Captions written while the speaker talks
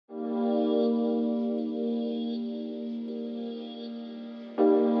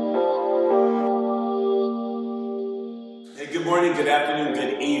morning, good afternoon,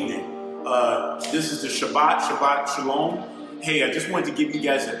 good evening. This is the Shabbat Shalom. Hey, I just wanted to give you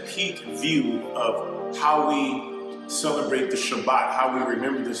guys a peek view of how we celebrate the Shabbat, how we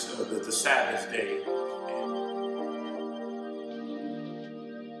remember this, the Sabbath day.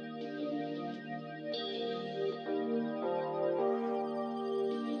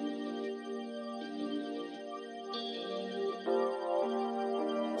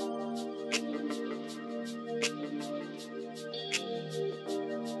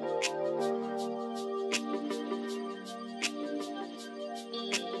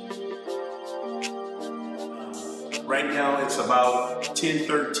 Right now it's about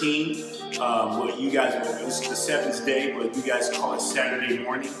 10:13. What you guys, this is the seventh day, but you guys call it Saturday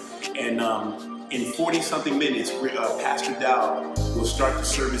morning. And in 40-something minutes, Pastor Dow will start the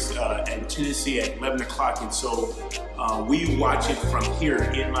service in Tennessee at 11 o'clock. And so we watch it from here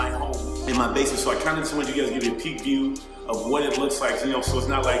in my home, in my basement. So I kind of just want you guys to give you a peek view of what it looks like. You know, so it's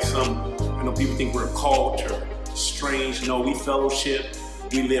not like people think we're a cult or strange. No, we fellowship.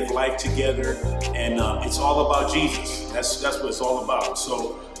 We live life together, and it's all about Jesus. That's what it's all about.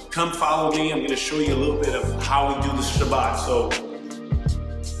 So come follow me. I'm going to show you a little bit of how we do the Shabbat. So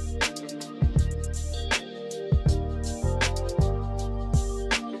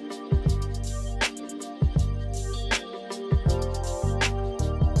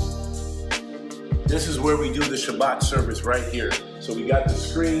this is where we do the Shabbat service right here. So we got the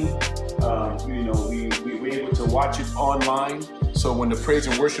screen. You know, we're able to watch it online. So when the praise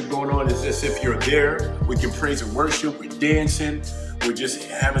and worship going on, it's as if you're there. We can praise and worship, we're dancing, we're just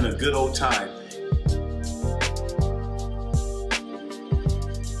having a good old time.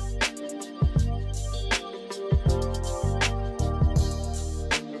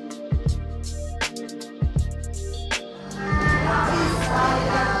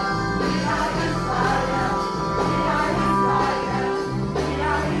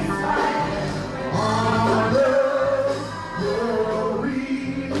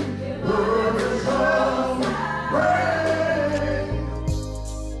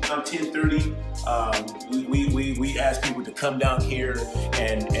 We ask people to come down here,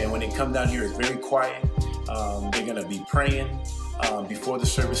 and when they come down here, it's very quiet. They're gonna be praying before the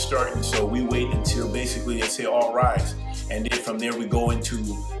service starts, and so we wait until basically they say all rise, and then from there we go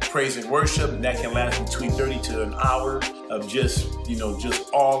into praise and worship, and that can last between 30 to an hour of just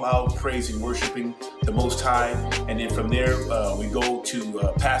all out praise and worshiping the Most High. And then from there we go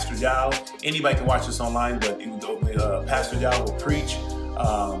to Pastor Dow. Anybody can watch this online, but Pastor Dow will preach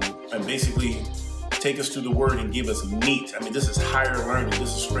and basically take us through the word and give us meat. I mean, this is higher learning.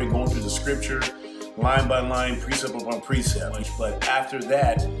 This is straight going through the scripture, line by line, precept upon precept. But after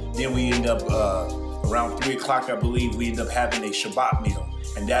that, then we end up, around 3 o'clock, I believe, we end up having a Shabbat meal.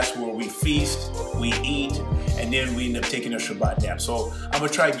 And that's where we feast, we eat, and then we end up taking a Shabbat nap. So I'm gonna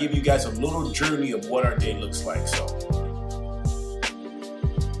try to give you guys a little journey of what our day looks like. So.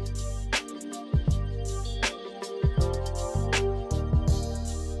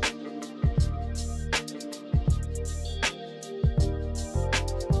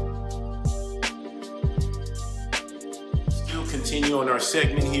 Continue on our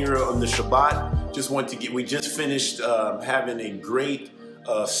segment here on the Shabbat. We just finished having a great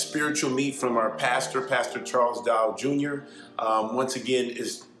spiritual meet from our pastor, Pastor Charles Dow Jr. Once again,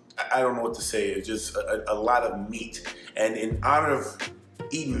 I don't know what to say. It's just a lot of meat. And in honor of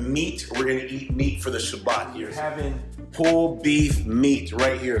eating meat, we're gonna eat meat for the Shabbat here. Having pulled beef meat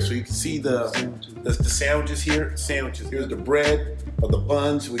right here. So you can see the sandwiches here. Here's the bread or the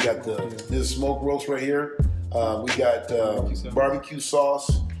buns. We got this smoked roast right here. We got barbecue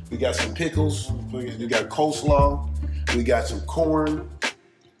sauce. We got some pickles. We got coleslaw. We got some corn.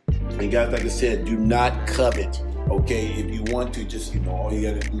 And guys, like I said, do not covet. Okay, if you want to, just all you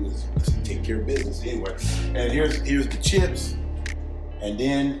gotta do is just take care of business anyway. And here's the chips. And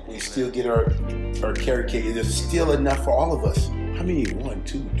then we still get our carrot cake. There's still enough for all of us. How many? 1,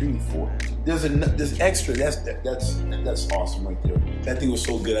 2, 3, 4. There's extra. That's awesome right there. That thing was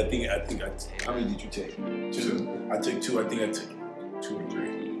so good. I think. How many did you take? 2. I took 2. I think I took 2 or 3.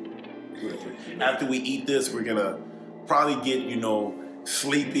 2 or 3. After we eat this, we're gonna probably get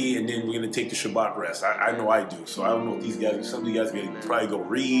sleepy, and then we're gonna take the Shabbat rest. I know I do. So I don't know if these guys. Some of you guys are gonna probably go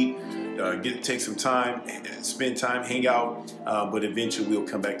read, take some time, spend time, hang out. But eventually we'll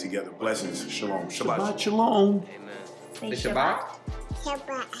come back together. Blessings. Shalom. Shabbat shalom. Amen. Say Shabbat.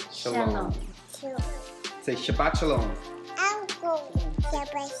 Shabbat Shalom. Shalom. Say Shabbat Shalom.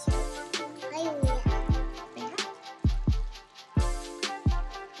 Shabbat Shalom.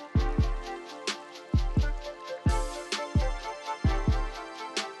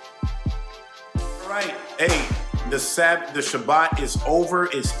 All right. Hey, the Shabbat is over,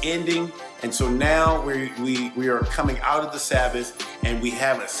 it's ending, and so now we are coming out of the Sabbath, and we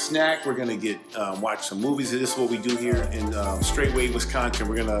have a snack. We're gonna get watch some movies. This is what we do here in Straitway, Wisconsin.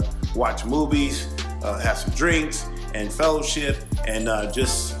 We're gonna watch movies, have some drinks, and fellowship, and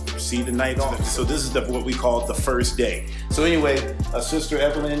just see the night off. So this is what we call the first day. So anyway, Sister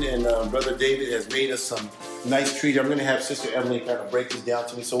Evelyn and Brother David has made us some nice treat. I'm going to have Sister Evelyn kind of break this down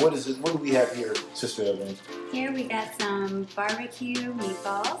to me. So what is it? What do we have here, Sister Evelyn? Here we got some barbecue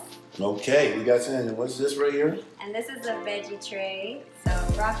meatballs. Okay, we got some. And what's this right here? And this is a veggie tray.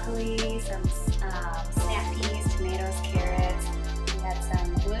 So broccoli, some snap peas, tomatoes, carrots. We got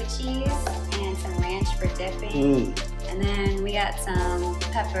some blue cheese and some ranch for dipping. And then we got some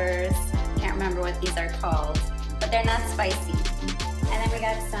peppers. Can't remember what these are called, but they're not spicy. And then we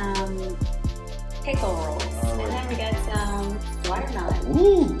got some pickle rolls. Right. And then we got some watermelon.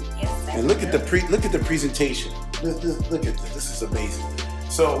 Ooh! Yes, and look at the presentation. Look at this. This is amazing.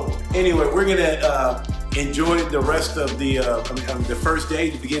 So anyway, we're gonna enjoy the rest of the first day.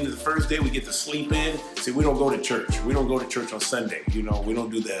 The beginning of the first day, we get to sleep in. See, we don't go to church. We don't go to church on Sunday. You know, we don't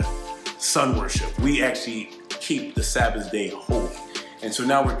do the sun worship. We actually keep the Sabbath day holy. And so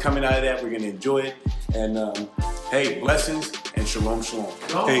now we're coming out of that. We're gonna enjoy it. And hey, blessings and shalom, shalom.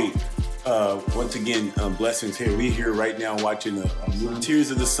 Oh. Hey. Once again, blessings here. We're here right now watching Tears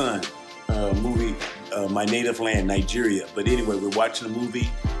of the Sun movie, My Native Land, Nigeria. But anyway, we're watching a movie.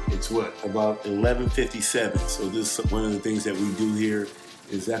 It's what, about 11:57. So this is one of the things that we do here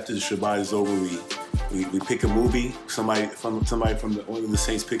is after the Shabbat is over, we pick a movie. Somebody from one of the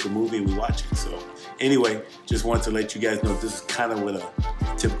saints pick a movie and we watch it. So anyway, just wanted to let you guys know this is kind of what a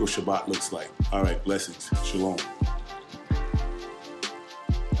typical Shabbat looks like. All right, blessings, shalom.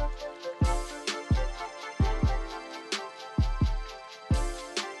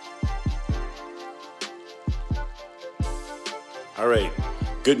 All right,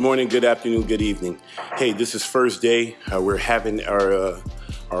 good morning, good afternoon, good evening. Hey, this is first day. We're having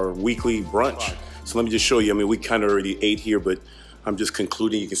our weekly brunch. So let me just show you. I mean, we kind of already ate here, but I'm just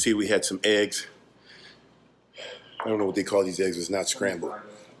concluding. You can see we had some eggs. I don't know what they call these eggs. It's not scrambled.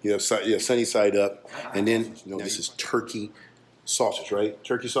 You have sunny side up. And then, you know, this is turkey sausage, right?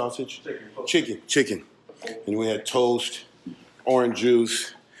 Turkey sausage? Chicken. And we had toast, orange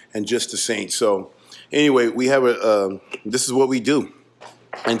juice, and just the saints. So anyway, we have this is what we do.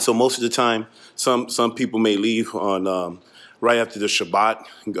 And so most of the time, some people may leave on right after the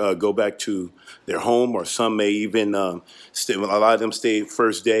Shabbat, go back to their home, or some may even stay. A lot of them stay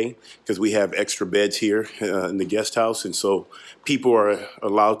first day because we have extra beds here in the guest house. And so people are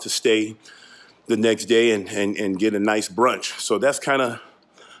allowed to stay the next day and get a nice brunch. So that's kind of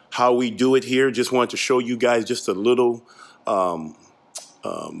how we do it here. Just wanted to show you guys just a little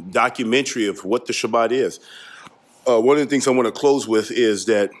documentary of what the Shabbat is. One of the things I want to close with is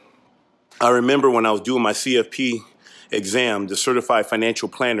that I remember when I was doing my CFP exam, the Certified Financial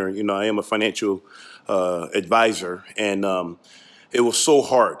Planner. You know, I am a financial advisor, and it was so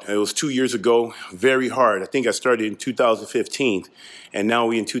hard. It was 2 years ago, very hard. I think I started in 2015, and now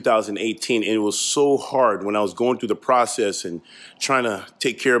we're in 2018, and it was so hard when I was going through the process and trying to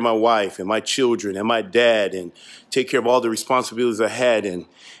take care of my wife and my children and my dad and take care of all the responsibilities I had and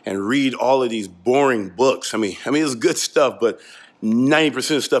read all of these boring books. I mean, it was good stuff, but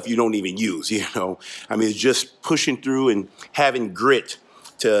 90% of stuff you don't even use, you know. I mean, it's just pushing through and having grit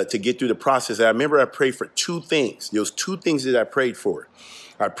to get through the process. And I remember I prayed for two things. There was two things that I prayed for.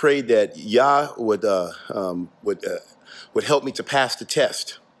 I prayed that Yah would help me to pass the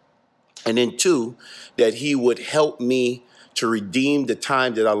test. And then two, that he would help me to redeem the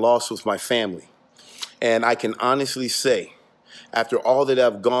time that I lost with my family. And I can honestly say, after all that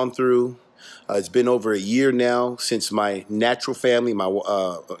I've gone through, it's been over a year now since my natural family, my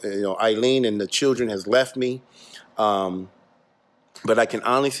Eileen and the children has left me. But I can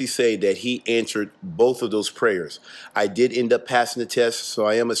honestly say that he answered both of those prayers. I did end up passing the test, so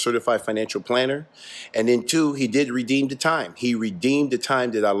I am a certified financial planner. And then two, he did redeem the time. He redeemed the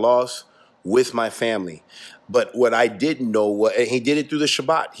time that I lost with my family. But what I didn't know, he did it through the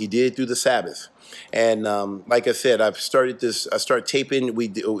Shabbat. He did it through the Sabbath. And like I said, I started taping.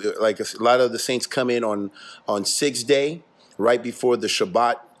 Like a lot of the saints come in on 6th day, right before the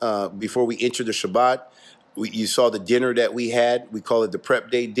Shabbat, before we enter the Shabbat. You saw the dinner that we had. We call it the prep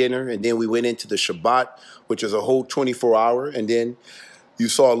day dinner. And then we went into the Shabbat, which is a whole 24-hour. And then you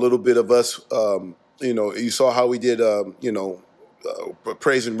saw a little bit of us, you saw how we did,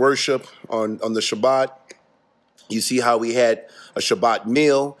 praise and worship on the Shabbat. You see how we had a Shabbat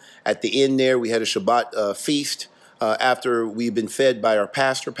meal. At the end there, we had a Shabbat feast after we've been fed by our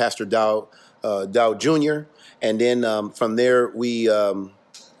pastor, Pastor Dow Jr. And then from there, we, to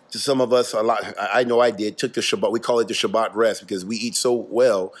some of us, a lot, I know I did, took the Shabbat, we call it the Shabbat rest, because we eat so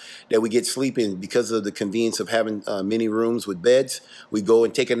well that we get sleeping because of the convenience of having many rooms with beds. We go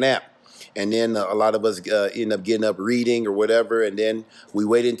and take a nap. And then a lot of us end up getting up reading or whatever, and then we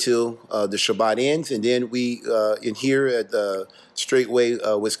wait until the Shabbat ends, and then we, in here at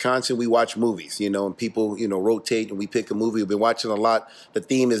Straitway, Wisconsin, we watch movies, and people, rotate, and we pick a movie. We've been watching a lot. The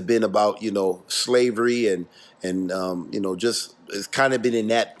theme has been about, slavery and just it's kind of been in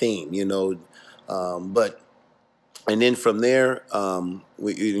that theme, and then from there, I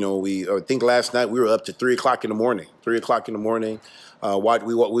think last night we were up to 3 o'clock in the morning. 3 o'clock in the morning.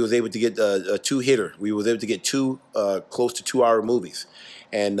 We was able to get a two-hitter. We was able to get two close to 2-hour movies,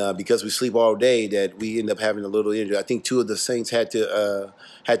 and because we sleep all day, that we end up having a little injury. I think 2 of the Saints had to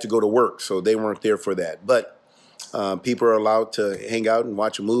go to work, so they weren't there for that. But people are allowed to hang out and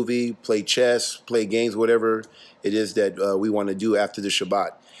watch a movie, play chess, play games, whatever it is that we want to do after the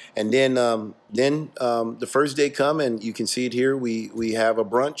Shabbat. And then the first day come, and you can see it here. We have a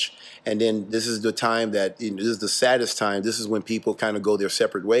brunch, and then this is the time that this is the saddest time. This is when people kind of go their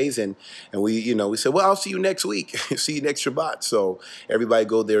separate ways, and we say, well, I'll see you next week, see you next Shabbat. So everybody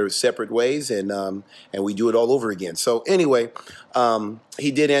go their separate ways, and we do it all over again. So anyway,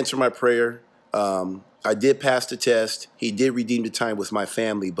 he did answer my prayer. I did pass the test. He did redeem the time with my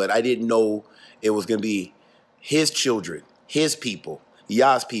family, but I didn't know it was going to be his children, his people,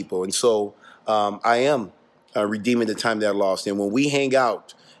 Yah's people. And so I am redeeming the time that I lost. And when we hang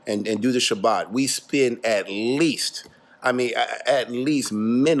out and do the Shabbat, we spend at least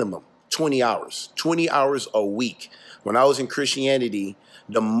minimum 20 hours a week. When I was in Christianity,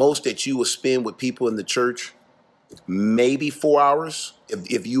 the most that you would spend with people in the church, maybe 4 hours.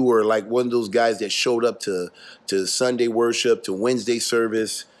 If you were like one of those guys that showed up to Sunday worship, to Wednesday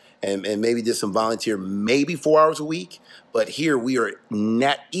service, and maybe did some volunteer, maybe 4 hours a week. But here we are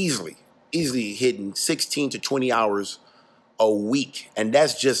not easily hitting 16 to 20 hours a week. And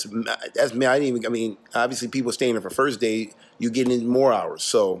that's me. Obviously people staying there for first day, you're getting in more hours.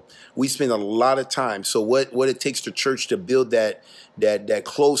 So we spend a lot of time. So what it takes to church to build that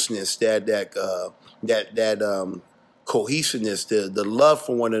closeness, that cohesiveness, the love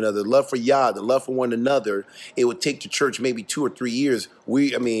for one another, the love for Yah, the love for one another, it would take the church maybe 2 or 3 years.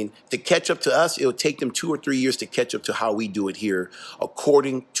 To catch up to us, it would take them 2 or 3 years to catch up to how we do it here,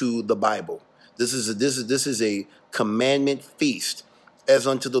 according to the Bible. This is a commandment feast as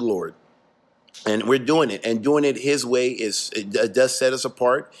unto the Lord. And we're doing it, and doing it His way it does set us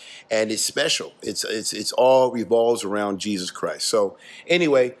apart, and it's special. It's all revolves around Jesus Christ. So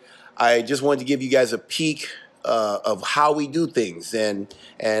anyway, I just wanted to give you guys a peek of how we do things, and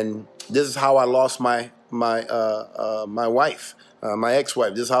this is how I lost my wife, my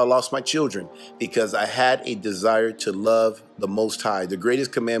ex-wife. This is how I lost my children, because I had a desire to love the Most High. The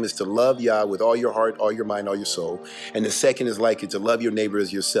greatest commandment is to love Yah with all your heart, all your mind, all your soul. And the second is like it, to love your neighbor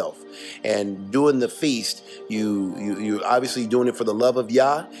as yourself. And doing the feast, you obviously doing it for the love of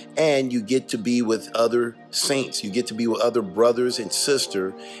Yah, and you get to be with other saints. You get to be with other brothers and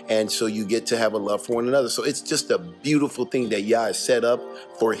sisters, and so you get to have a love for one another. So it's just a beautiful thing that Yah has set up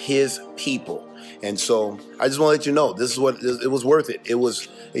for His people. And so I just want to let you know, this is what it was worth it. It was,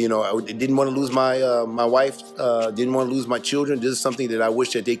 I didn't want to lose my wife, didn't want to lose my children. This is something that I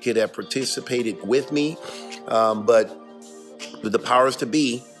wish that they could have participated with me, but the powers to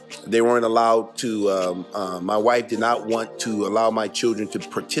be, they weren't allowed to. My wife did not want to allow my children to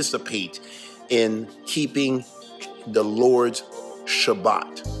participate in keeping the Lord's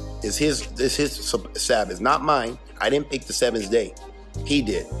Shabbat. It's his Sabbath, not mine. I didn't pick the 7th day. He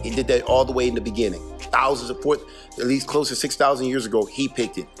did. He did that all the way in the beginning. At least close to 6,000 years ago, He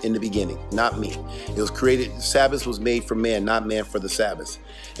picked it in the beginning, not me. It was created, the Sabbath was made for man, not man for the Sabbath.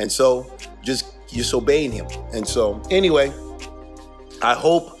 And so just obeying Him. And so anyway, I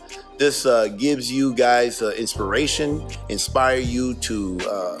hope this gives you guys inspiration, inspire you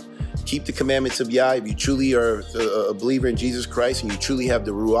to keep the commandments of Yah. If you truly are a believer in Jesus Christ, and you truly have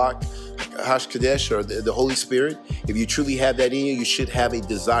the Ruach HaKodesh, or the Holy Spirit, if you truly have that in you, you should have a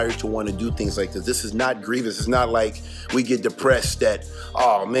desire to want to do things like this. This is not grievous. It's not like we get depressed that,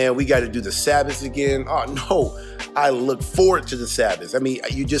 oh man, we got to do the Sabbath again. Oh no, I look forward to the Sabbath. I mean,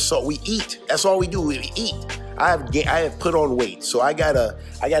 you just saw we eat. That's all we do. We eat. I have put on weight, so I gotta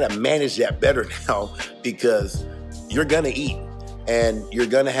manage that better now, because you're gonna eat, and you're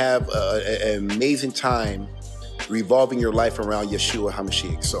gonna have an amazing time revolving your life around Yeshua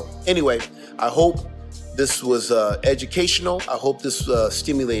HaMashiach. So anyway, I hope this was educational. I hope this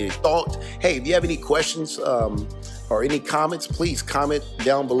stimulated thought. Hey, if you have any questions or any comments, please comment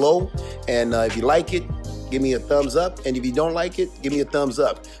down below. And if you like it, give me a thumbs up. And if you don't like it, give me a thumbs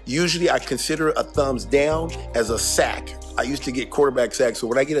up. Usually I consider a thumbs down as a sack. I used to get quarterback sacks, so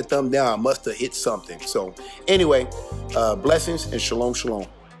when I get a thumb down, I must have hit something. So anyway, blessings and shalom, shalom.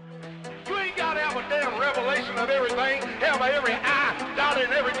 You ain't got to have a damn revelation of everything, have every I dotted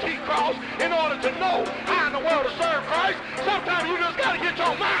and every T crossed in order to know how in the world to serve Christ. Sometimes you just got to get